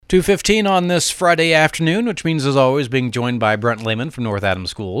2:15 on this Friday afternoon, which means, as always, being joined by Brent Lehman from North Adams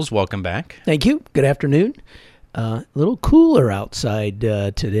Schools. Welcome back. Thank you. Good afternoon. A little cooler outside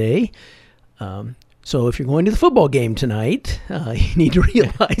today. So if you're going to the football game tonight, you need to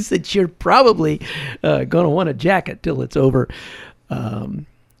realize that you're probably going to want a jacket till it's over.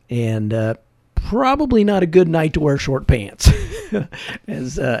 And probably not a good night to wear short pants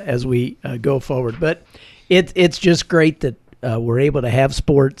as we go forward. But it's just great that we're able to have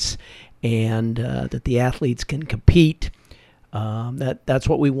sports and that the athletes can compete. That's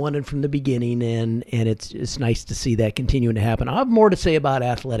what we wanted from the beginning, and it's nice to see that continuing to happen. I'll have more to say about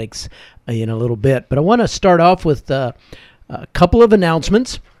athletics in a little bit, but I want to start off with a couple of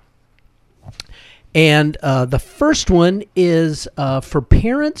announcements. And the first one is for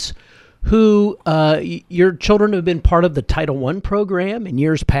parents who your children have been part of the Title I program in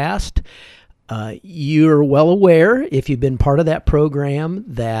years past. You're well aware, if you've been part of that program,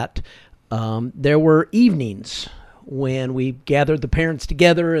 that there were evenings when we gathered the parents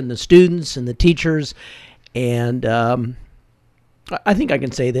together and the students and the teachers, and I think I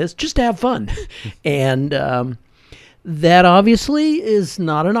can say this, just to have fun. And that obviously is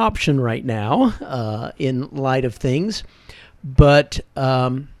not an option right now in light of things, but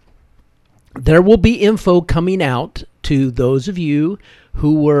there will be info coming out to those of you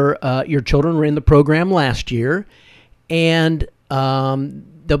who were, your children were in the program last year, and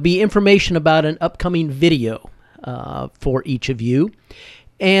there'll be information about an upcoming video for each of you.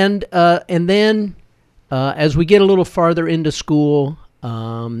 And then as we get a little farther into school,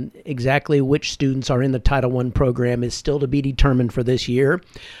 exactly which students are in the Title I program is still to be determined for this year.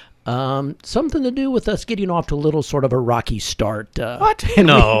 Something to do with us getting off to a little sort of a rocky start. What?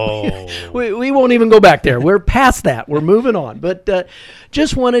 No. We won't even go back there. We're past that. We're moving on. But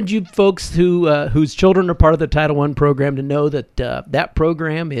just wanted you folks whose children are part of the Title I program to know that that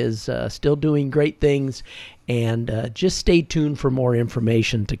program is still doing great things, and just stay tuned for more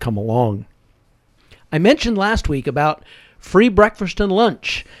information to come along. I mentioned last week about free breakfast and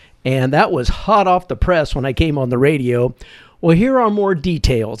lunch, and that was hot off the press when I came on the radio. Well, here are more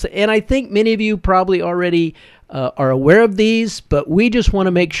details, and I think many of you probably already are aware of these, but we just want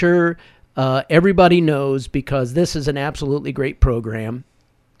to make sure everybody knows, because this is an absolutely great program.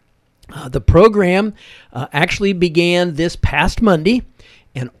 The program actually began this past Monday,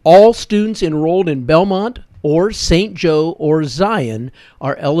 and all students enrolled in Belmont or St. Joe or Zion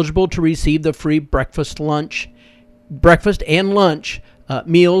are eligible to receive the free breakfast and lunch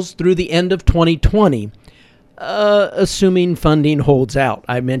meals through the end of 2020. Assuming funding holds out.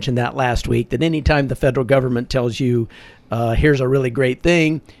 I mentioned that last week, that anytime the federal government tells you, here's a really great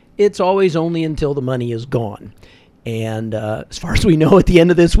thing, it's always only until the money is gone. And as far as we know, at the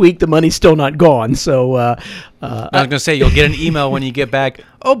end of this week, the money's still not gone. So I was going to say, you'll get an email when you get back.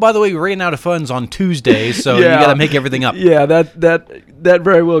 Oh, by the way, we ran out of funds on Tuesday, so you got to make everything up. Yeah, that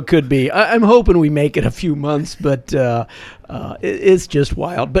very well could be. I'm hoping we make it a few months, but it's just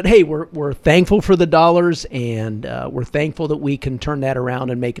wild. But hey, we're thankful for the dollars, and we're thankful that we can turn that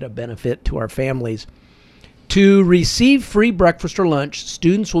around and make it a benefit to our families. To receive free breakfast or lunch,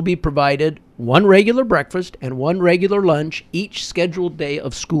 students will be provided one regular breakfast and one regular lunch each scheduled day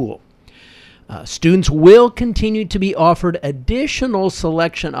of school. Students will continue to be offered additional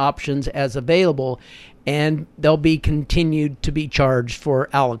selection options as available, and they'll be continued to be charged for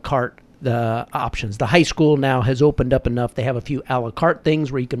a la carte the options. The high school now has opened up enough. They have a few a la carte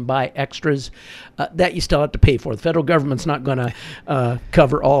things where you can buy extras that you still have to pay for. The federal government's not going to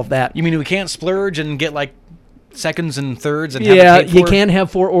cover all of that. You mean we can't splurge and get like seconds and thirds and have it paid for? You can have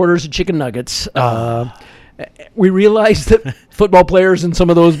 4 orders of chicken nuggets. We realize that football players and some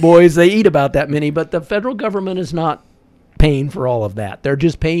of those boys, they eat about that many, but the federal government is not paying for all of that. They're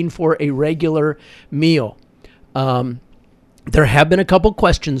just paying for a regular meal. There have been a couple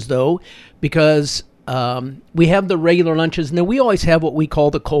questions, though, because we have the regular lunches, and then we always have what we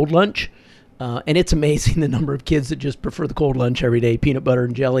call the cold lunch, and it's amazing the number of kids that just prefer the cold lunch every day, peanut butter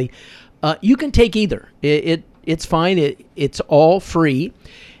and jelly. You can take either. It's fine. It's all free,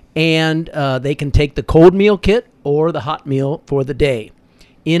 and they can take the cold meal kit or the hot meal for the day.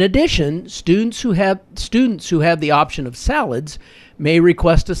 In addition, students who have the option of salads may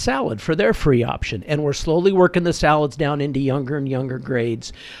request a salad for their free option, and we're slowly working the salads down into younger and younger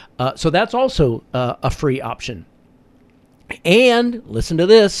grades. So that's also a free option. And listen to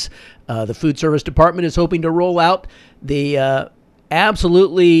this, the food service department is hoping to roll out the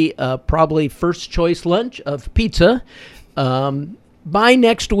absolutely probably first choice lunch of pizza by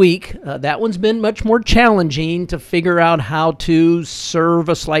next week. That one's been much more challenging to figure out how to serve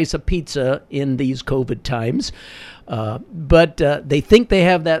a slice of pizza in these COVID times. But they think they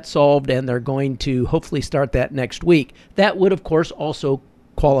have that solved, and they're going to hopefully start that next week. That would, of course, also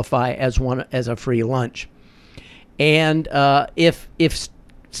qualify as a free lunch. And if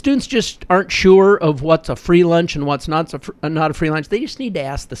students just aren't sure of what's a free lunch and what's not a free lunch, they just need to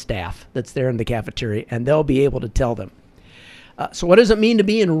ask the staff that's there in the cafeteria, and they'll be able to tell them. So what does it mean to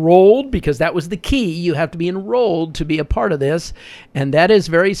be enrolled? Because that was the key. You have to be enrolled to be a part of this. And that is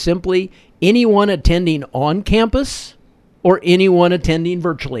very simply anyone attending on campus or anyone attending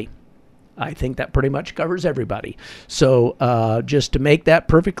virtually. I think that pretty much covers everybody. So just to make that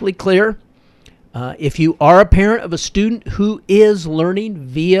perfectly clear, if you are a parent of a student who is learning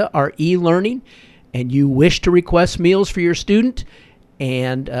via our e-learning and you wish to request meals for your student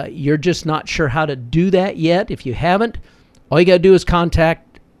and you're just not sure how to do that yet, if you haven't, all you got to do is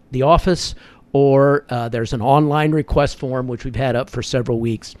contact the office, or there's an online request form, which we've had up for several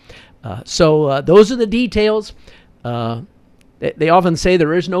weeks. So those are the details. They often say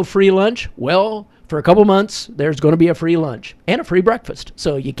there is no free lunch. Well, for a couple months, there's going to be a free lunch and a free breakfast.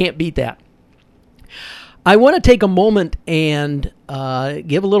 So you can't beat that. I want to take a moment and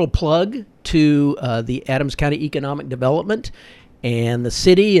give a little plug to the Adams County Economic Development and the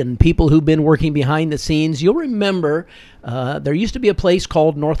city and people who've been working behind the scenes. You'll remember there used to be a place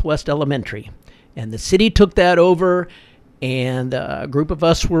called Northwest Elementary, and the city took that over, and a group of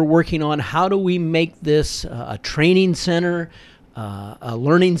us were working on how do we make this a training center, a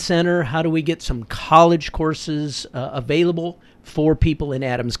learning center. How do we get some college courses available for people in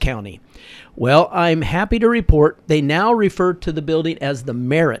Adams County? Well, I'm happy to report they now refer to the building as the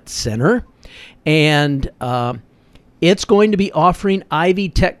Merit Center, and it's going to be offering Ivy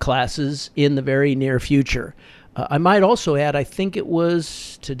Tech classes in the very near future. I might also add, I think it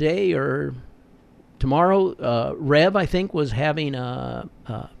was today or tomorrow, Rev, I think, was having a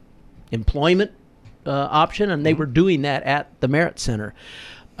employment option, and they were doing that at the Merit Center.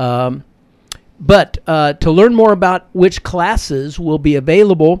 But to learn more about which classes will be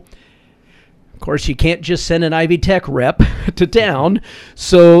available, of course, you can't just send an Ivy Tech rep to town.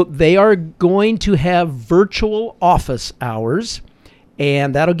 So they are going to have virtual office hours,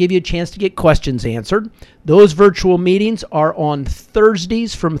 and that'll give you a chance to get questions answered. Those virtual meetings are on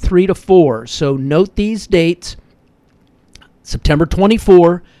Thursdays from 3 to 4. So note these dates: September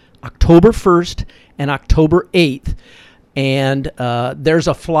 24, October 1st, and October 8th. And there's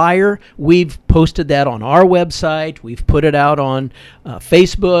a flyer. We've posted that on our website. We've put it out on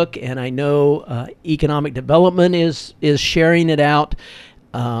Facebook, and I know Economic Development is sharing it out.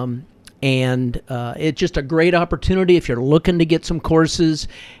 And it's just a great opportunity if you're looking to get some courses,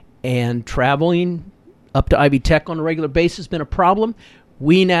 and traveling up to Ivy Tech on a regular basis has been a problem.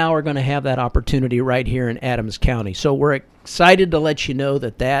 We now are going to have that opportunity right here in Adams County. So we're excited to let you know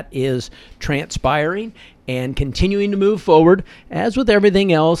that that is transpiring and continuing to move forward. As with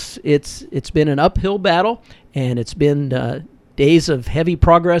everything else, it's been an uphill battle, and it's been days of heavy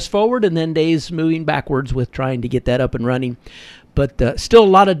progress forward and then days moving backwards with trying to get that up and running. But still a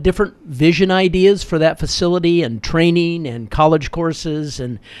lot of different vision ideas for that facility and training and college courses,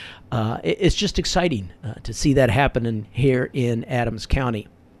 and it's just exciting to see that happening here in Adams County.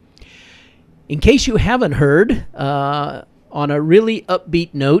 In case you haven't heard, on a really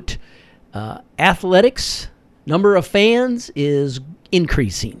upbeat note, athletics, number of fans is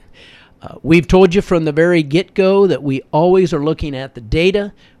increasing. We've told you from the very get-go that we always are looking at the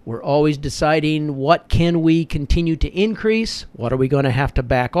data. We're always deciding what can we continue to increase, what are we going to have to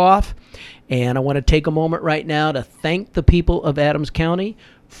back off. And I want to take a moment right now to thank the people of Adams County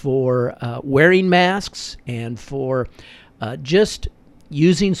for wearing masks and for just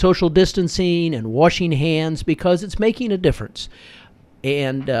using social distancing and washing hands, because it's making a difference.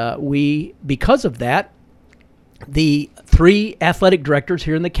 And because of that, the 3 athletic directors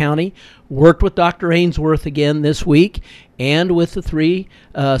here in the county worked with Dr. Ainsworth again this week, and with the 3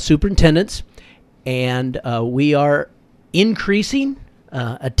 superintendents, and we are increasing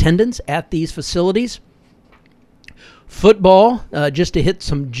attendance at these facilities. Football, just to hit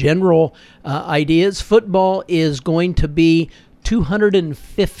some general ideas, football is going to be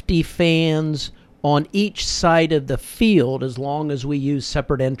 250 fans on each side of the field, as long as we use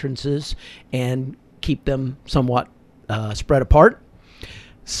separate entrances and keep them somewhat spread apart.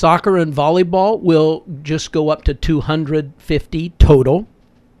 Soccer and volleyball will just go up to 250 total.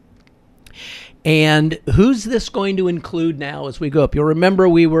 And who's this going to include now as we go up? You'll remember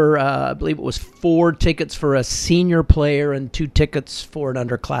we were, I believe it was 4 tickets for a senior player and 2 tickets for an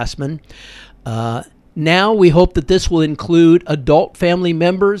underclassman. Now we hope that this will include adult family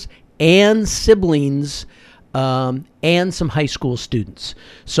members and siblings, and some high school students.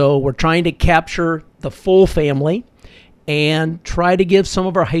 So we're trying to capture the full family. and try to give some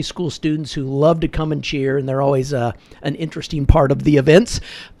of our high school students who love to come and cheer, and they're always an interesting part of the events,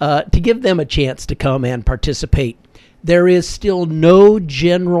 to give them a chance to come and participate. There is still no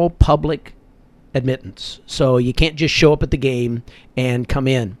general public admittance, so you can't just show up at the game and come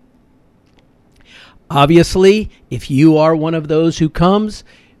in. Obviously, if you are one of those who comes,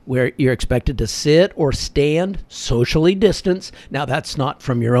 where you're expected to sit or stand socially distanced. Now, that's not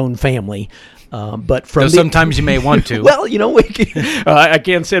from your own family, but from sometimes you may want to. Well, I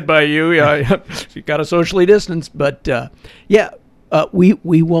can't sit by you. You got to socially distance, but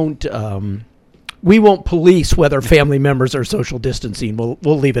we won't police whether family members are social distancing.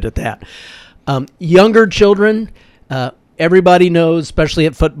 We'll leave it at that. Younger children. Everybody knows, especially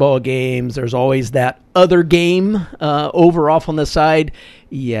at football games, there's always that other game over off on the side.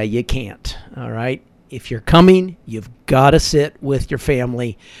 Yeah, you can't. All right. If you're coming, you've got to sit with your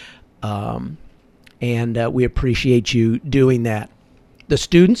family. And we appreciate you doing that. The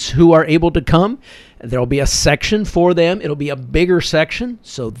students who are able to come, there'll be a section for them. It'll be a bigger section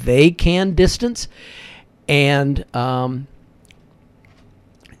so they can distance. And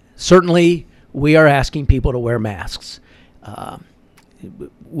certainly we are asking people to wear masks.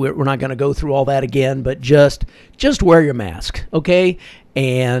 We're not going to go through all that again, but just wear your mask, okay?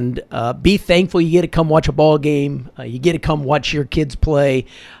 And be thankful you get to come watch a ball game. You get to come watch your kids play.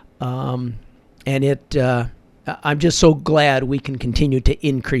 I'm just so glad we can continue to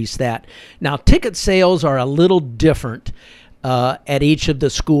increase that. Now, ticket sales are a little different at each of the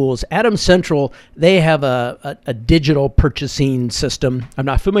schools. Adams Central, they have a digital purchasing system. I'm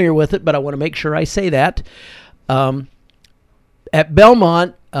not familiar with it, but I want to make sure I say that. At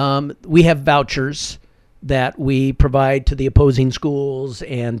Belmont, we have vouchers that we provide to the opposing schools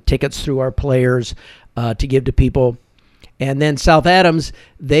and tickets through our players to give to people. And then South Adams,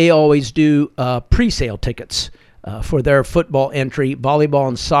 they always do pre-sale tickets for their football entry, volleyball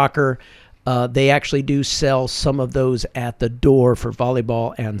and soccer. They actually do sell some of those at the door for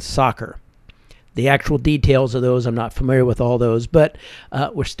volleyball and soccer. The actual details of those, I'm not familiar with all those, but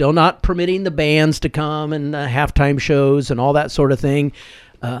we're still not permitting the bands to come and halftime shows and all that sort of thing.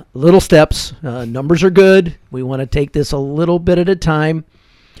 Little steps. Numbers are good. We want to take this a little bit at a time.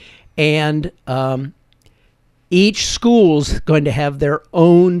 And each school's going to have their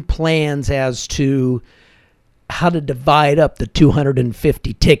own plans as to how to divide up the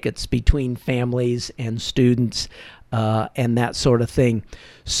 250 tickets between families and students and that sort of thing.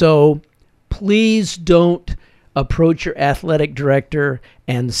 So please don't approach your athletic director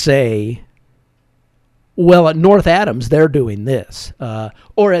and say, well, at North Adams, they're doing this.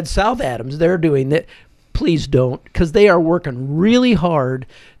 Or at South Adams, they're doing that. Please don't, because they are working really hard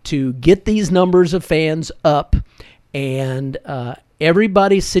to get these numbers of fans up. And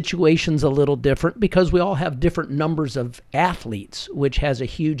everybody's situation's a little different because we all have different numbers of athletes, which has a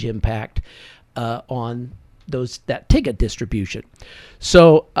huge impact on that ticket distribution.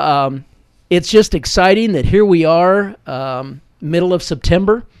 So it's just exciting that here we are, middle of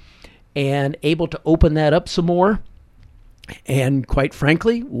September, and able to open that up some more. And quite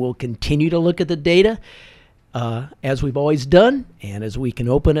frankly, we'll continue to look at the data as we've always done. And as we can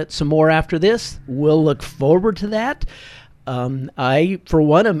open it some more after this, we'll look forward to that. I, for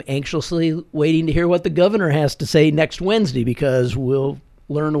one, am anxiously waiting to hear what the governor has to say next Wednesday, because we'll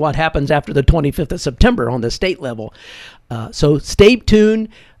learn what happens after the 25th of September on the state level. So stay tuned.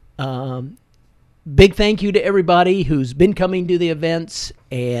 Big thank you to everybody who's been coming to the events,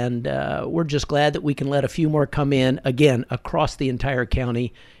 and we're just glad that we can let a few more come in, again, across the entire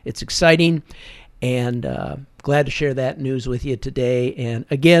county. It's exciting, and glad to share that news with you today. And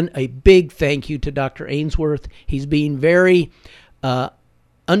again, a big thank you to Dr. Ainsworth. He's being very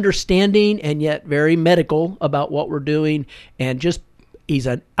understanding and yet very medical about what we're doing, and just he's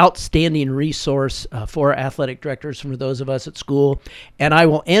an outstanding resource for our athletic directors, for those of us at school. And I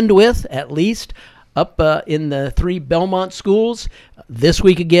will end with, at least up in the 3 Belmont schools, this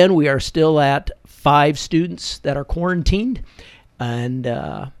week again, we are still at 5 students that are quarantined. And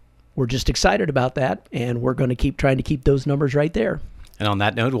we're just excited about that. And we're going to keep trying to keep those numbers right there. And on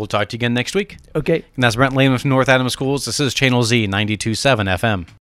that note, we'll talk to you again next week. Okay. And that's Brent Lehman from North Adams Schools. This is Channel Z 92.7 FM.